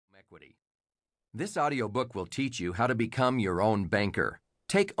equity. This audiobook will teach you how to become your own banker,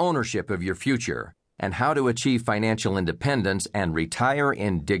 take ownership of your future, and how to achieve financial independence and retire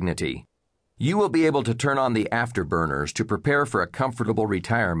in dignity. You will be able to turn on the afterburners to prepare for a comfortable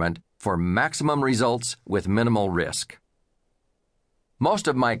retirement for maximum results with minimal risk. Most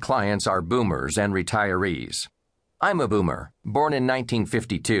of my clients are boomers and retirees. I'm a boomer, born in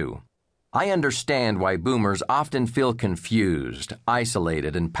 1952. I understand why boomers often feel confused,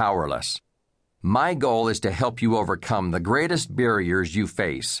 isolated, and powerless. My goal is to help you overcome the greatest barriers you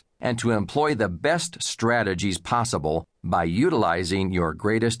face and to employ the best strategies possible by utilizing your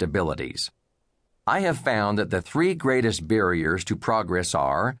greatest abilities. I have found that the three greatest barriers to progress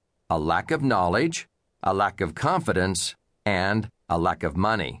are a lack of knowledge, a lack of confidence, and a lack of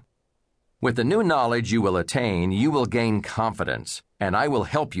money. With the new knowledge you will attain, you will gain confidence, and I will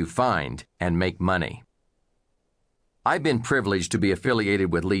help you find and make money. I've been privileged to be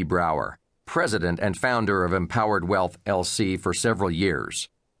affiliated with Lee Brower, president and founder of Empowered Wealth LC, for several years.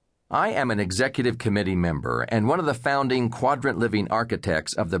 I am an executive committee member and one of the founding Quadrant Living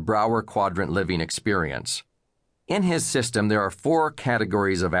architects of the Brower Quadrant Living experience. In his system, there are 4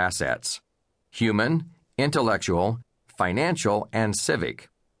 categories of assets: human, intellectual, financial, and civic.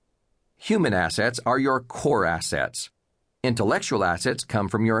 Human assets are your core assets. Intellectual assets come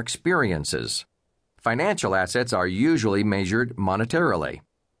from your experiences. Financial assets are usually measured monetarily.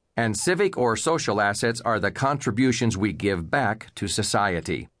 And civic or social assets are the contributions we give back to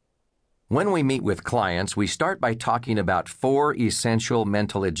society. When we meet with clients, we start by talking about 4 essential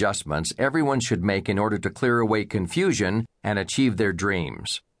mental adjustments everyone should make in order to clear away confusion and achieve their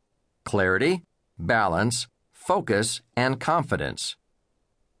dreams: clarity, balance, focus, and confidence.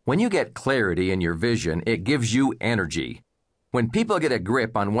 When you get clarity in your vision, it gives you energy. When people get a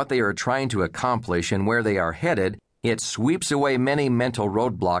grip on what they are trying to accomplish and where they are headed, it sweeps away many mental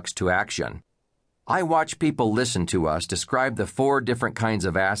roadblocks to action. I watch people listen to us describe the 4 different kinds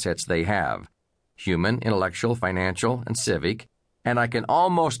of assets they have: human, intellectual, financial, and civic, and I can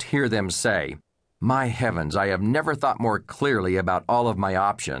almost hear them say, "My heavens, I have never thought more clearly about all of my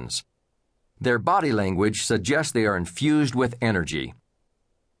options." Their body language suggests they are infused with energy.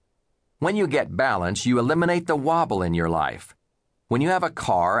 When you get balance, you eliminate the wobble in your life. When you have a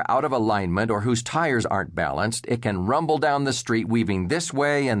car out of alignment or whose tires aren't balanced, it can rumble down the street weaving this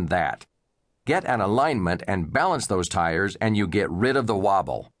way and that. Get an alignment and balance those tires and you get rid of the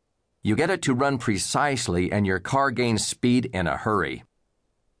wobble. You get it to run precisely and your car gains speed in a hurry.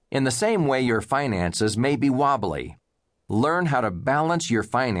 In the same way, your finances may be wobbly. Learn how to balance your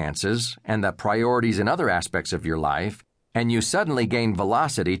finances and the priorities in other aspects of your life, and you suddenly gain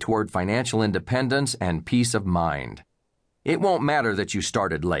velocity toward financial independence and peace of mind. It won't matter that you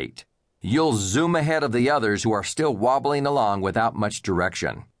started late. You'll zoom ahead of the others who are still wobbling along without much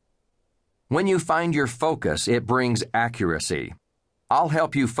direction. When you find your focus, it brings accuracy. I'll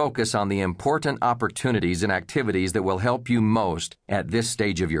help you focus on the important opportunities and activities that will help you most at this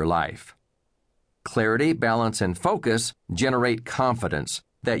stage of your life. Clarity, balance, and focus generate confidence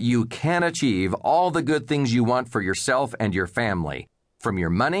that you can achieve all the good things you want for yourself and your family, from your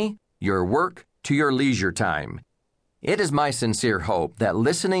money, your work, to your leisure time. It is my sincere hope that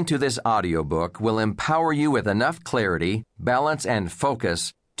listening to this audiobook will empower you with enough clarity, balance, and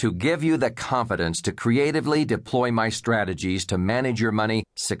focus to give you the confidence to creatively deploy my strategies to manage your money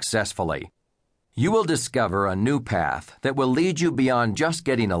successfully. You will discover a new path that will lead you beyond just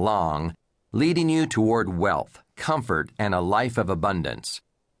getting along, leading you toward wealth, comfort, and a life of abundance.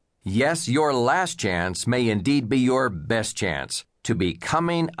 Yes, your last chance may indeed be your best chance to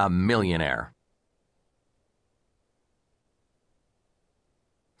becoming a millionaire.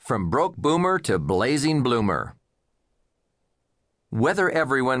 From broke boomer to blazing bloomer. Whether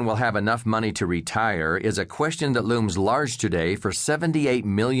everyone will have enough money to retire is a question that looms large today for 78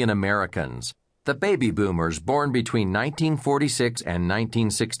 million Americans, the baby boomers born between 1946 and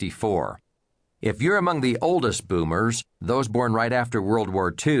 1964. If you're among the oldest boomers, those born right after World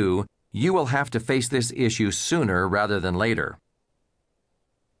War II, you will have to face this issue sooner rather than later.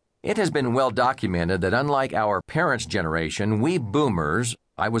 It has been well documented that unlike our parents' generation, we boomers,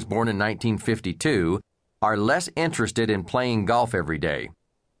 I was born in 1952, are less interested in playing golf every day.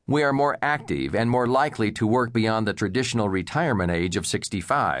 We are more active and more likely to work beyond the traditional retirement age of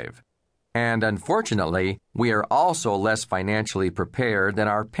 65. And unfortunately, we are also less financially prepared than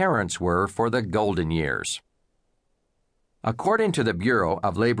our parents were for the golden years. According to the Bureau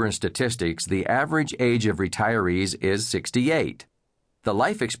of Labor and Statistics, the average age of retirees is 68. The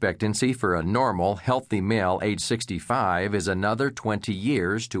life expectancy for a normal, healthy male age 65 is another 20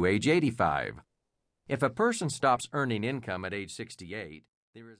 years to age 85. If a person stops earning income at age 68,